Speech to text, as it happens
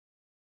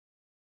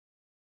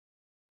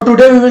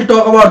today we will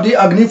talk about the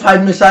Agni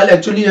 5 missile.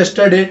 Actually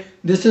yesterday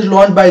this is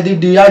launched by the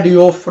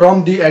DRDO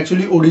from the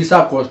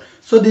Odisha coast.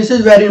 So this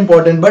is very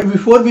important. But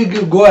before we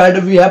go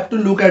ahead, we have to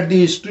look at the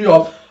history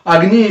of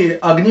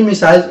Agni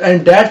missiles,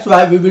 and that's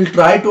why we will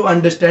try to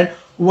understand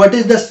what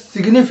is the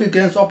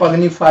significance of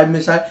Agni 5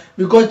 missile,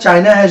 because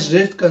China has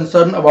raised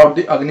concern about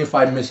the Agni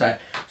 5 missile.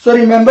 So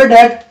remember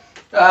that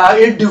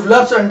it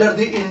develops under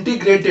the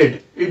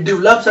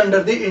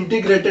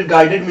integrated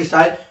guided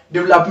missile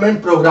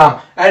development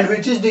program, and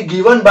which is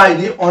given by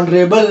the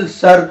Honorable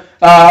Sir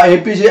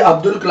APJ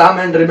Abdul Kalam.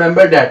 And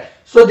remember that.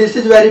 So this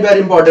is very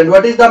important.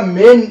 What is the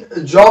main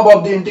job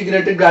of the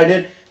integrated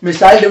guided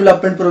missile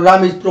development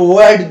program? Is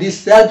provide the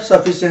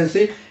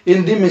self-sufficiency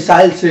in the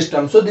missile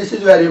system. So this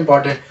is very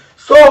important.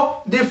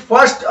 So the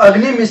first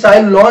Agni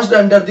missile launched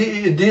under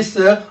this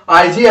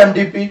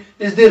IGMDP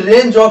is the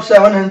range of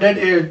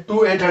 700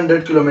 to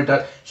 800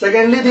 km.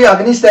 Secondly, the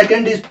Agni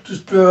second is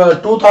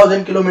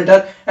 2000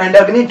 km, and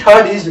Agni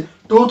third is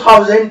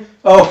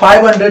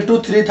 2500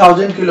 to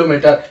 3000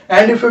 km.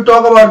 And if you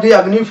talk about the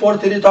Agni 4,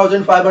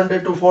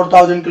 3500 to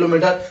 4000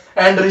 km,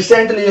 and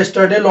recently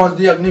yesterday launched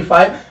the Agni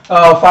 5,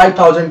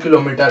 5000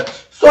 km.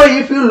 So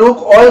if you look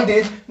all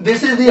this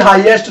is the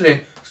highest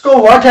range. So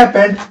what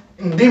happened?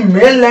 The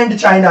mainland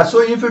China.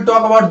 So if you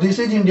talk about, this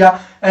is India,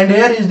 and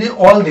here is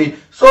all the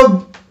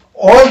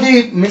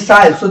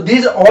missiles. So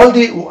these all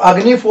the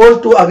Agni 4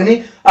 to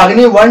Agni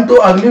 1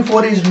 to Agni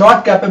 4 is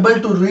not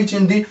capable to reach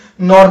in the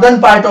northern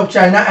part of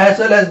China as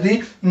well as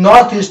the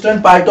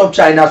northeastern part of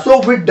China.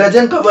 So it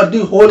doesn't cover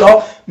the whole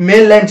of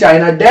mainland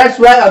China. That's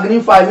why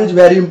Agni 5 is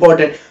very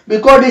important,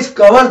 because it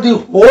covers the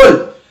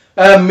whole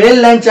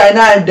mainland China,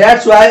 and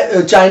that's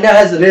why China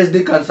has raised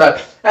the concern.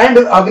 And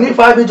Agni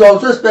 5 is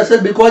also special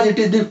because it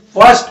is the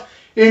first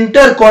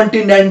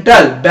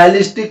intercontinental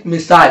ballistic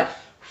missile.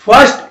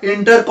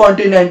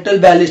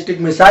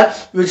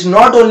 Which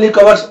not only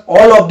covers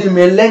all of the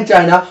mainland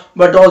China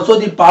but also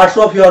the parts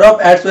of Europe,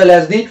 as well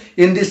as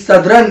in the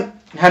southern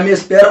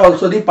hemisphere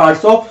also the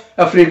parts of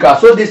Africa.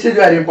 So this is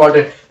very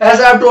important.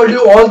 As I have told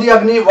you, all the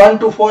Agni 1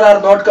 to 4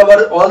 are not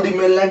cover all the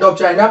mainland of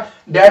China.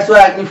 That's why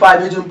Agni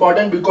 5 is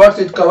important, because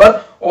it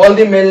covers all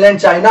the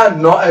mainland China,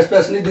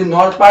 especially the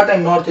north part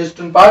and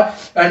northeastern part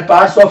and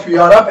parts of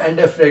Europe and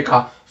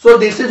Africa. So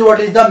this is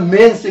what is the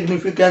main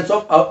significance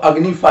of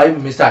Agni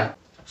 5 missile.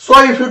 So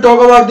if you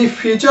talk about the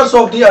features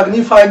of the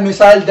Agni 5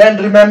 missile, then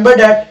remember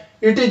that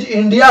it is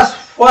India's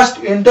first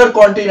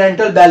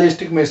intercontinental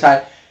ballistic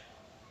missile.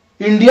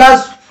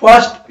 India's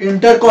first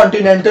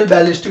intercontinental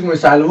ballistic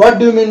missile. What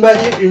do you mean by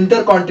the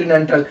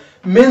intercontinental?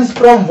 Means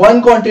from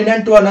one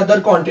continent to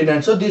another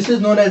continent. So this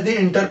is known as the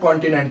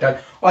intercontinental.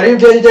 Or if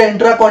there is a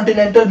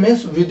intracontinental,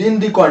 means within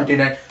the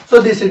continent.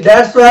 So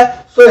that's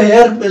why. So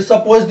here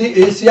suppose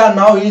the Asia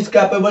now is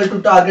capable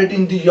to target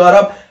in the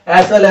Europe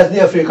as well as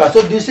the Africa.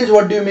 So this is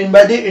what do you mean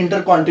by the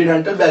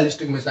intercontinental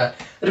ballistic missile.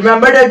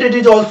 Remember that it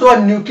is also a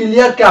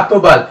nuclear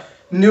capable.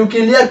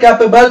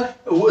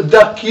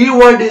 The key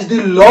word is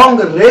the long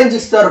range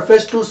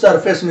surface to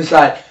surface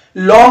missile.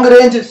 Long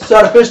range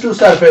surface to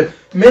surface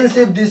means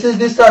if this is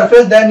the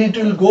surface, then it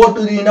will go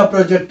to in a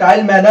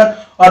projectile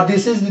manner, or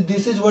this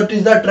is what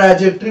is the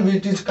trajectory,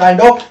 which is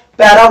kind of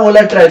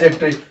parabola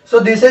trajectory. So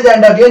this is,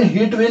 and again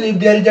heat will, if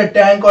there is a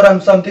tank or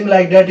something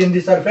like that in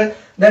the surface,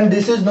 then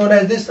this is known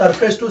as the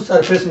surface to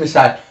surface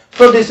missile.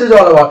 So this is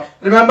all about.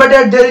 Remember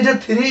that there is a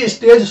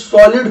 3-stage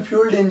solid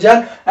fueled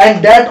engine,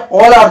 and that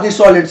all are the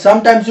solid.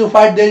 Sometimes you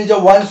find there is a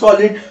 1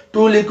 solid,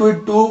 2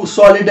 liquid, 2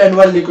 solid and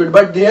 1 liquid,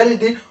 but there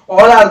is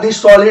all are the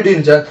solid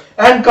engine.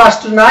 And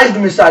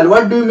customized missile.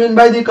 What do you mean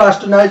by the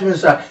customized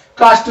missile?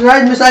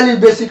 Customized missile is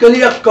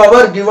basically a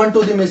cover given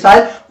to the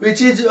missile,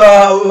 which is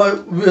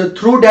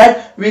through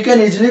that we can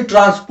easily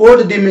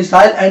transport the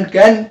missile and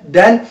can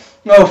then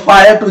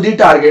fire to the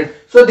target.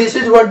 So this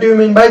is what do you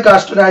mean by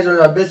customized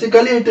missile.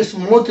 Basically it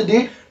smooth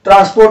the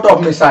transport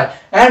of missile,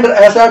 and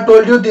as I have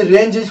told you, the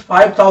range is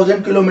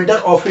 5000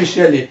 km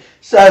officially.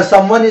 So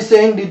someone is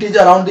saying it is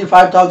around the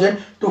 5000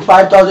 to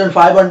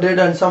 5500,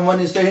 and someone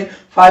is saying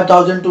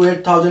 5000 to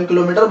 8000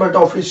 km, but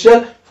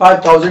official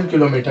 5000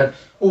 km.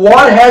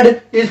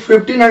 Warhead is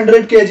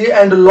 1500 kg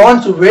and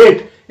launch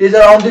weight is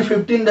around the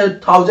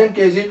 15,000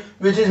 kg,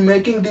 which is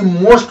making the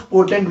most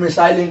potent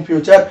missile in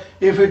future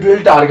if it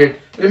will target.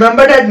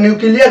 Remember that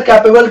nuclear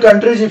capable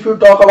countries, if you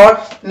talk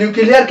about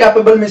nuclear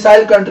capable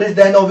missile countries,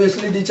 then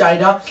obviously the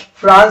China,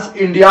 France,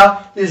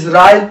 India,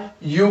 Israel,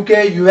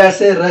 UK,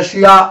 USA,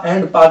 Russia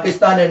and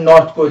Pakistan and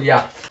North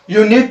Korea.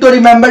 You need to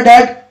remember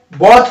that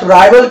both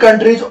rival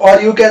countries, or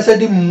you can say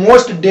the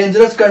most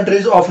dangerous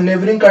countries of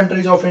neighboring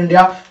countries of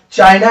India,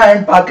 China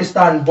and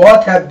Pakistan,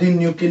 both have the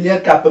nuclear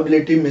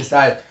capability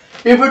missile.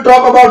 If we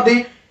talk about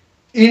the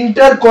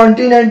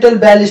intercontinental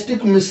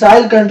ballistic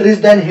missile countries,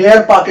 then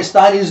here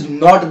Pakistan is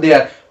not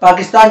there.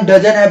 Pakistan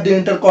doesn't have the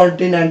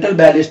intercontinental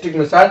ballistic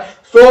missile.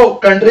 So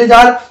countries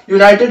are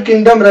United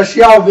Kingdom,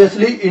 Russia,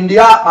 obviously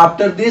India.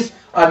 After this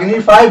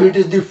Agni 5, it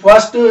is the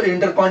first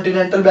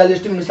intercontinental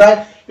ballistic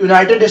missile.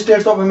 United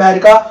States of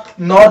America,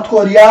 North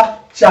Korea,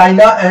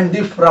 China and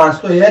the France.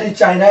 So here is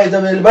China is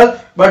available,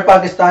 but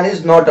Pakistan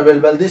is not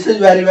available. This is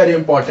very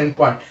important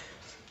point.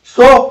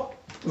 So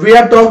we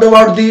have talked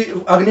about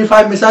the Agni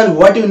 5 missile.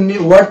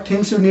 What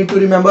things you need to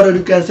remember, or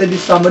you can say the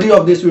summary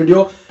of this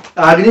video.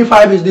 Agni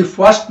 5 is the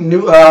first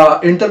new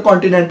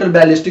intercontinental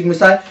ballistic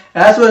missile,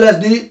 as well as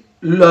the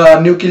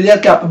nuclear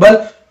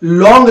capable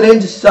long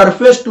range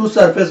surface to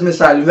surface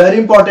missile. Very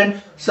important,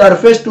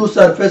 surface to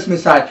surface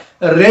missile.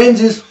 Range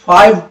is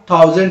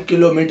 5000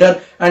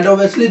 kilometer, and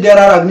obviously there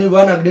are Agni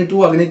 1, Agni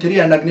 2, Agni 3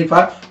 and Agni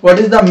 5. What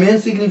is the main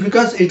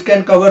significance? It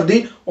can cover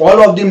the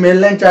all of the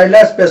mainland China,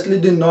 especially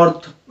the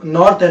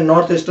north and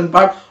northeastern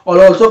part,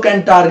 or also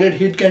can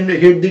hit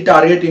the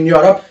target in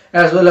Europe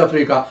as well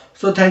Africa.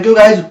 So thank you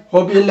guys,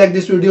 hope you like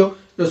this video.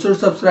 You should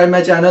subscribe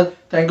my channel.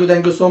 Thank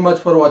you so much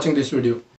for watching this video.